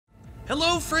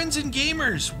Hello friends and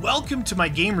gamers! Welcome to my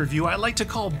game review I like to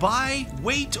call Buy,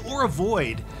 Wait, or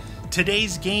Avoid.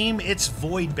 Today's game, it's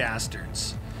Void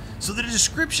Bastards. So the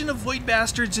description of Void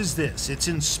Bastards is this. It's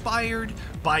inspired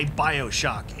by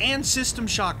BioShock and System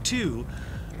Shock 2.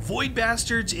 Void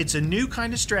Bastards, it's a new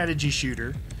kind of strategy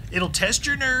shooter. It'll test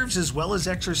your nerves as well as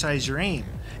exercise your aim.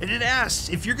 And it asks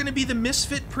if you're going to be the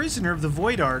misfit prisoner of the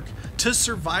Void Ark to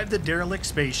survive the derelict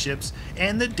spaceships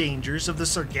and the dangers of the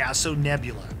Sargasso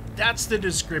Nebula. That's the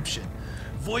description.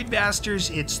 Void Bastards,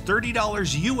 it's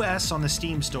 $30 US on the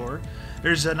Steam store.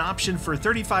 There's an option for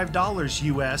 $35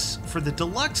 US for the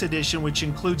deluxe edition, which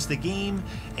includes the game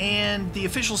and the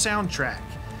official soundtrack.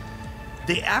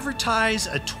 They advertise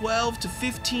a 12 to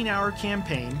 15 hour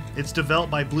campaign. It's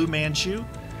developed by Blue Manchu,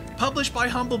 published by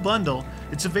Humble Bundle.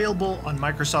 It's available on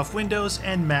Microsoft Windows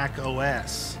and Mac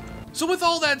OS. So with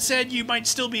all that said, you might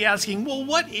still be asking, well,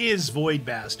 what is Void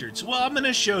Bastards? Well, I'm going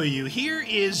to show you. Here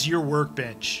is your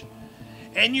workbench.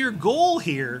 And your goal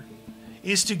here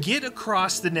is to get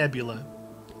across the nebula,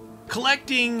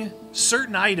 collecting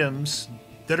certain items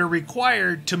that are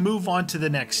required to move on to the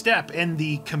next step. And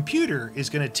the computer is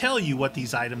going to tell you what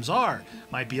these items are.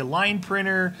 Might be a line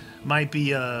printer, might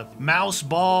be a mouse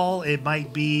ball, it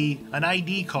might be an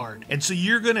ID card. And so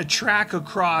you're going to track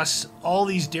across all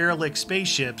these derelict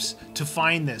spaceships to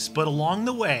find this. But along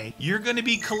the way, you're going to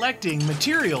be collecting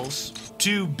materials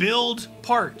to build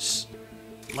parts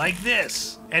like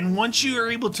this. And once you are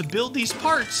able to build these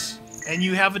parts and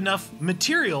you have enough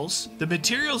materials, the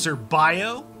materials are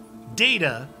bio,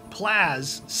 data,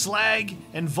 plas, slag,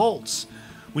 and volts.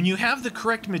 When you have the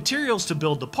correct materials to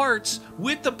build the parts,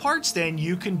 with the parts then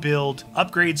you can build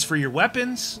upgrades for your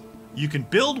weapons, you can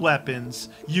build weapons,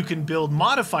 you can build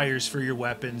modifiers for your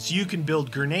weapons, you can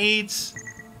build grenades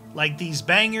like these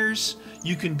bangers,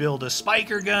 you can build a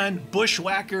spiker gun,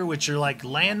 bushwhacker, which are like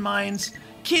landmines,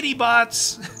 kitty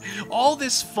bots, all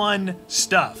this fun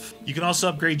stuff. You can also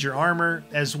upgrade your armor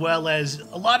as well as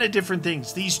a lot of different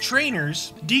things. These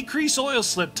trainers decrease oil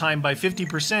slip time by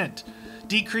 50%,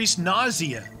 decrease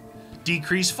nausea,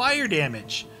 decrease fire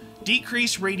damage,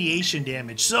 decrease radiation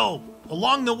damage. So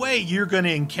along the way, you're going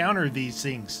to encounter these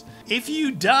things. If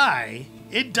you die,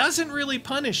 it doesn't really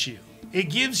punish you. It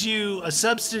gives you a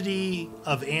subsidy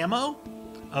of ammo,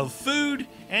 of food,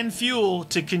 and fuel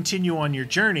to continue on your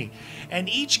journey. And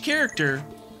each character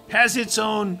has its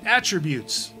own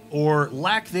attributes, or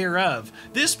lack thereof.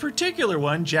 This particular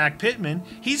one, Jack Pittman,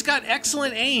 he's got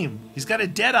excellent aim. He's got a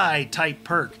Deadeye type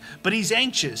perk, but he's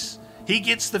anxious. He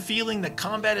gets the feeling that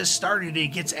combat has started and he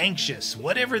gets anxious.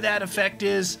 Whatever that effect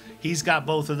is, he's got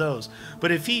both of those.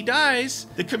 But if he dies,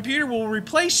 the computer will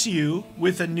replace you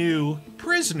with a new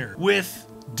prisoner with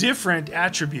different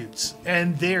attributes,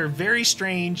 and they're very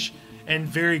strange and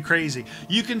very crazy.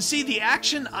 You can see the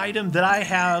action item that I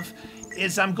have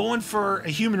is I'm going for a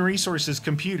human resources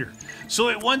computer. So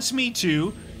it wants me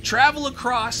to travel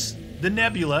across the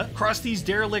nebula, across these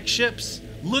derelict ships,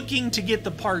 looking to get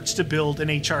the parts to build an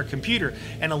HR computer.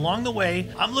 And along the way,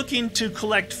 I'm looking to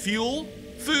collect fuel,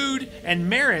 food, and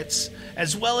merits,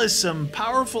 as well as some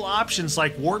powerful options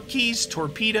like warp keys,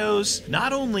 torpedoes.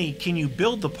 Not only can you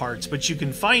build the parts, but you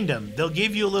can find them. They'll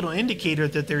give you a little indicator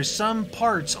that there's some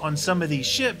parts on some of these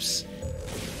ships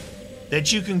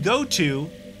that you can go to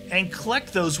and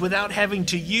collect those without having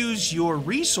to use your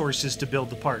resources to build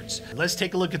the parts. Let's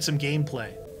take a look at some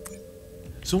gameplay.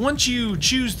 So once you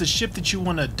choose the ship that you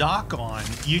want to dock on,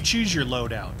 you choose your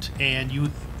loadout, and you,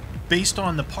 based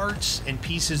on the parts and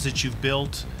pieces that you've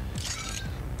built,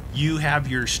 you have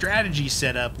your strategy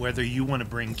set up, whether you want to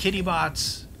bring kitty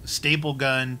bots, staple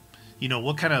gun, you know,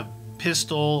 what kind of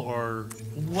pistol or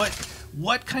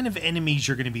what kind of enemies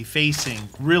you're going to be facing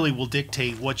really will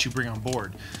dictate what you bring on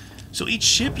board. So each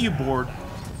ship you board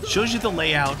shows you the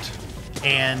layout,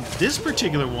 and this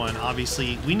particular one,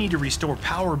 obviously, we need to restore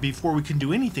power before we can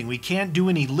do anything. We can't do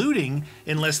any looting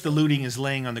unless the looting is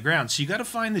laying on the ground. So you got to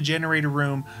find the generator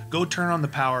room, go turn on the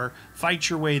power, fight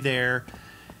your way there.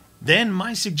 Then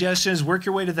my suggestion is work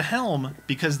your way to the helm,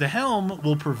 because the helm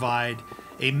will provide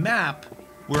a map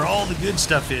where all the good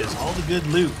stuff is, all the good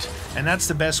loot, and that's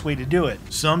the best way to do it.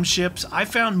 Some ships, I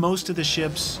found most of the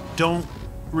ships don't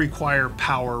require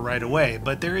power right away,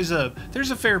 but there's a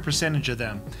fair percentage of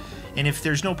them. And if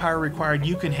there's no power required,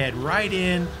 you can head right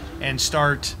in and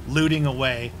start looting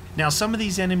away. Now, some of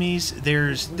these enemies,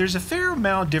 there's a fair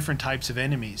amount of different types of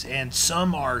enemies, and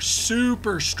some are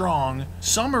super strong,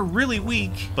 some are really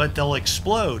weak, but they'll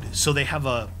explode. So they have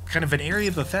a kind of an area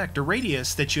of effect, a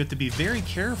radius, that you have to be very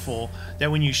careful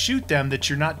that when you shoot them that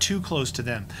you're not too close to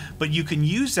them. But you can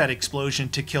use that explosion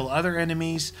to kill other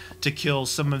enemies, to kill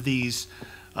some of these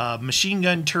machine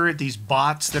gun turret, these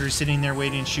bots that are sitting there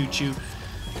waiting to shoot you.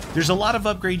 There's a lot of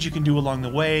upgrades you can do along the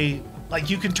way. Like,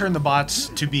 you can turn the bots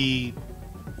to be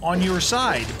on your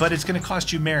side, but it's going to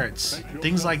cost you merits.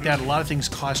 Things like that. A lot of things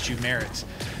cost you merits.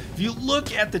 If you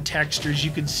look at the textures,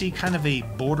 you can see kind of a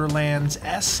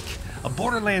Borderlands-esque, a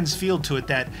Borderlands feel to it,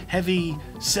 that heavy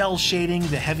cell shading,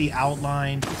 the heavy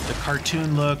outline, the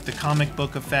cartoon look, the comic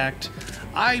book effect.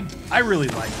 I really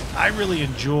like it. I really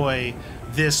enjoy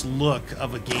this look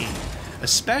of a game,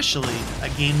 especially a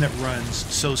game that runs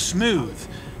so smooth.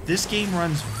 This game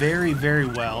runs very, very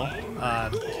well.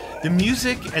 The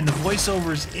music and the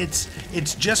voiceovers,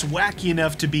 it's just wacky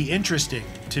enough to be interesting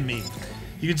to me.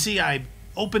 You can see I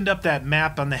opened up that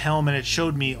map on the helm and it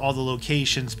showed me all the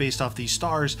locations based off these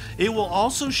stars. It will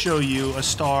also show you a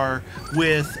star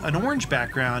with an orange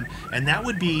background, and that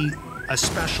would be a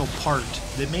special part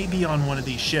that may be on one of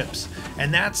these ships.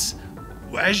 And that's,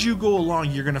 as you go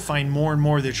along, you're going to find more and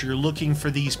more that you're looking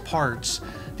for these parts.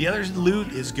 The other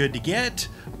loot is good to get,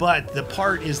 but the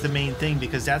part is the main thing,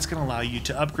 because that's going to allow you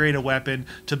to upgrade a weapon,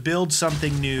 to build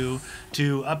something new,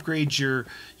 to upgrade your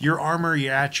armor,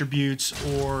 your attributes,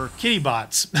 or kitty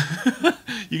bots.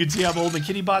 You can see I'm holding a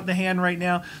kitty bot in the hand right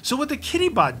now. So what the kitty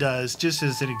bot does, just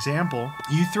as an example,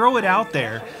 you throw it out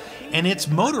there and it's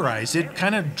motorized. It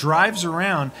kind of drives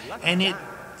around and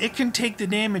it can take the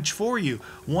damage for you.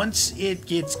 Once it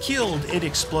gets killed, it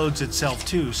explodes itself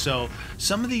too. So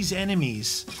some of these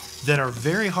enemies that are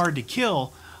very hard to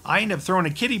kill, I end up throwing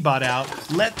a kitty bot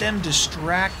out, let them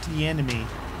distract the enemy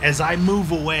as I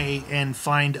move away and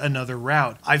find another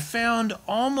route. I found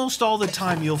almost all the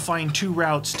time you'll find 2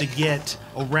 routes to get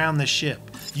around the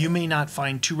ship. You may not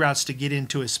find 2 routes to get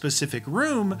into a specific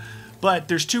room, but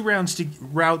there's 2 routes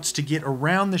to get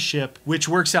around the ship, which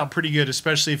works out pretty good,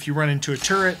 especially if you run into a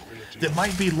turret that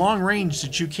might be long range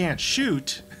that you can't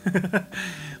shoot. A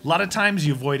lot of times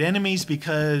you avoid enemies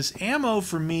because ammo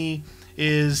for me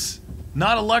is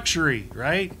not a luxury,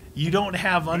 right? You don't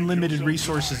have unlimited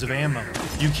resources of ammo.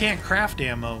 You can't craft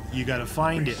ammo, you gotta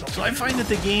find it. So I find that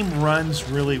the game runs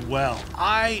really well.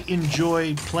 I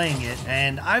enjoy playing it,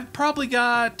 and I've probably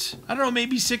got, I don't know,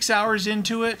 maybe 6 hours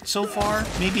into it so far,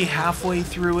 maybe halfway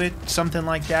through it, something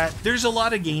like that. There's a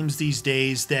lot of games these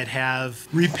days that have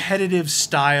repetitive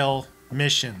style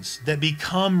missions that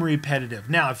become repetitive.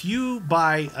 Now, if you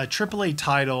buy a AAA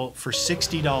title for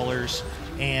 $60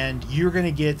 and you're going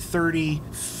to get 30,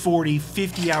 40,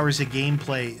 50 hours of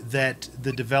gameplay that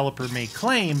the developer may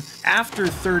claim, after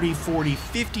 30, 40,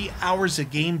 50 hours of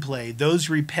gameplay, those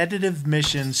repetitive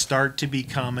missions start to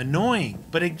become annoying.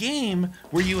 But a game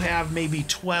where you have maybe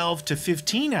 12 to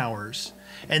 15 hours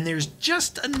and there's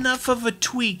just enough of a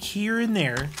tweak here and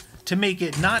there to make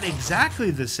it not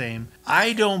exactly the same,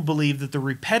 I don't believe that the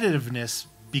repetitiveness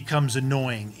becomes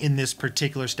annoying in this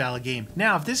particular style of game.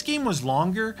 Now, if this game was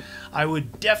longer, I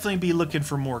would definitely be looking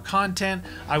for more content.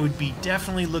 I would be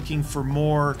definitely looking for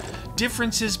more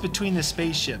differences between the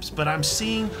spaceships, but I'm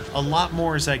seeing a lot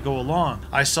more as I go along.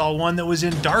 I saw one that was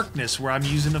in darkness where I'm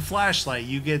using a flashlight.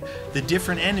 You get the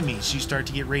different enemies. You start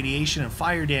to get radiation and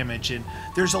fire damage, and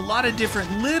there's a lot of different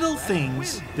little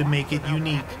things that make it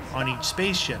unique on each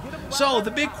spaceship. So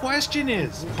the big question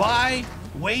is, buy,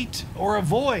 wait, or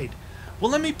avoid? Well,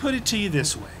 let me put it to you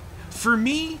this way. For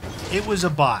me, it was a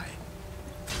buy.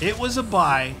 It was a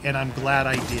buy, and I'm glad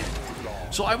I did.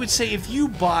 So I would say if you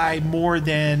buy more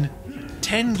than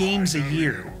 10 games a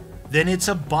year, then it's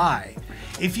a buy.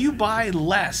 If you buy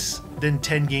less than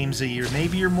 10 games a year,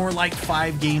 maybe you're more like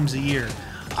 5 games a year,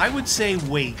 I would say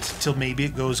wait till maybe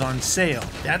it goes on sale.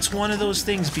 That's one of those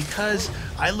things, because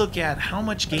I look at how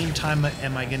much game time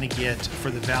am I going to get for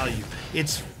the value.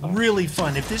 It's really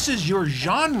fun. If this is your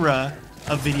genre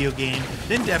of video game,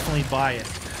 then definitely buy it.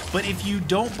 But if you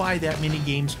don't buy that many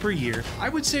games per year, I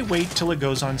would say wait till it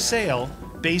goes on sale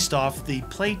based off the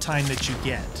playtime that you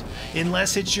get.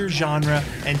 Unless it's your genre,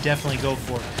 and definitely go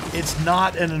for it. It's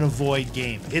not an avoid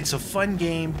game. It's a fun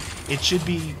game. It should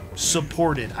be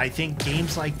supported. I think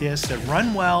games like this that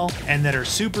run well and that are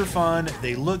super fun,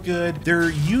 they look good, they're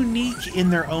unique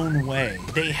in their own way.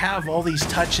 They have all these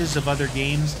touches of other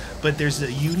games, but there's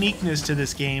a uniqueness to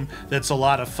this game that's a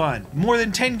lot of fun. More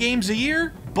than 10 games a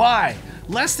year? Buy.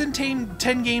 Less than 10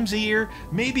 games a year?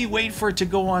 Maybe wait for it to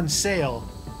go on sale.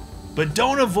 But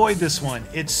don't avoid this one.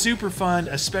 It's super fun,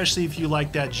 especially if you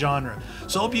like that genre.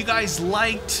 So I hope you guys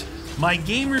liked my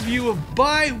game review of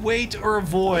Buy, Wait, or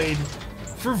Avoid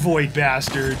for Void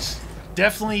Bastards.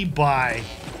 Definitely buy.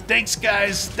 Thanks,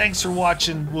 guys. Thanks for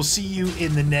watching. We'll see you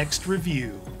in the next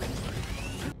review.